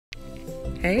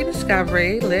Hey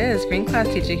Discovery, Liz, Green Class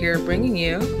Teacher here, bringing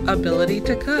you Ability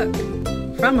to Cook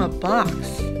from a box.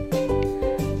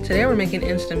 Today we're making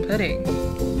instant pudding.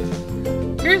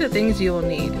 Here are the things you will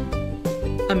need: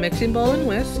 a mixing bowl and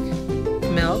whisk,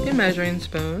 milk and measuring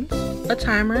spoons, a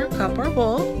timer, cup or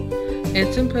bowl,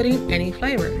 instant pudding any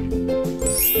flavor.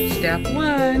 Step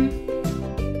 1.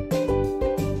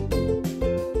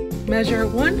 Measure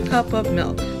 1 cup of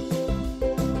milk.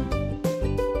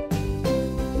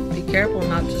 Be careful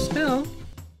not to spill.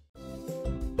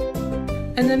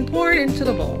 And then pour it into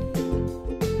the bowl.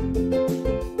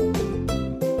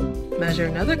 Measure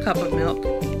another cup of milk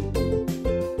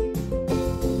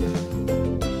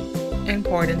and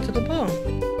pour it into the bowl.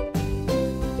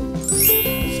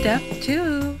 Step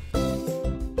 2.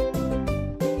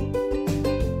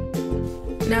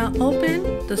 Now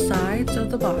open the sides of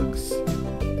the box.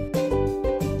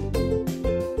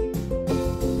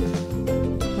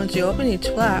 Once you open each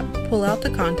flap, pull out the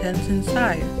contents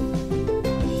inside.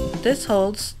 This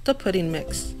holds the pudding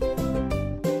mix.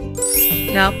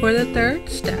 Now for the third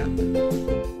step.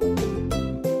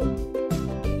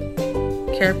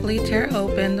 Carefully tear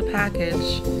open the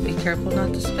package. Be careful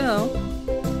not to spill.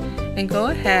 And go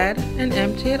ahead and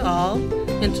empty it all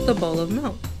into the bowl of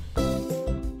milk.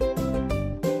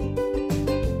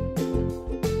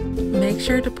 Make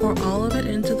sure to pour all of it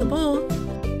into the bowl.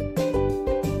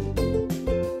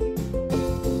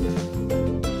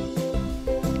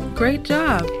 Great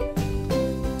job!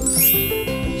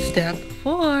 Step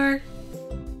 4.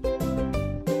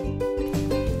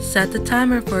 Set the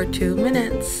timer for 2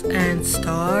 minutes and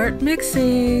start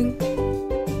mixing.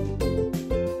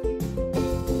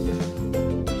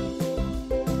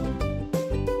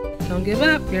 Don't give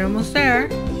up, you're almost there.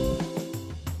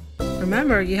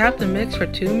 Remember, you have to mix for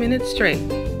 2 minutes straight.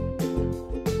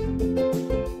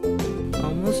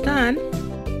 Almost done.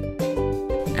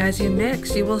 As you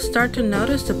mix, you will start to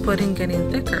notice the pudding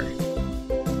getting thicker.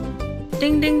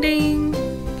 Ding ding ding!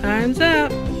 Time's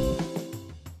up!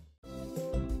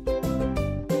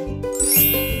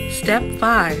 Step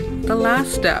 5, the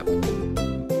last step.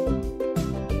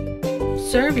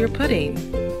 Serve your pudding.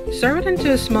 Serve it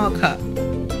into a small cup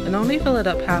and only fill it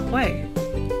up halfway.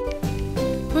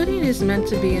 Pudding is meant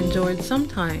to be enjoyed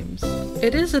sometimes.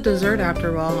 It is a dessert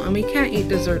after all, and we can't eat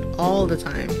dessert all the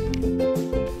time.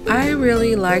 I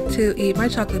really like to eat my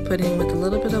chocolate pudding with a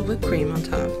little bit of whipped cream on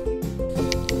top.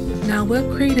 Now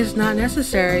whipped cream is not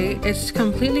necessary, it's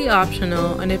completely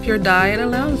optional, and if your diet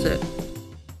allows it.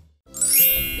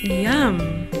 Yum!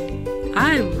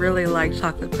 I really like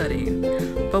chocolate pudding,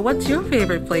 but what's your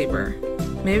favorite flavor?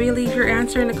 Maybe leave your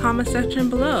answer in the comment section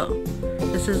below.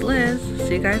 This is Liz,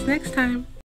 see you guys next time.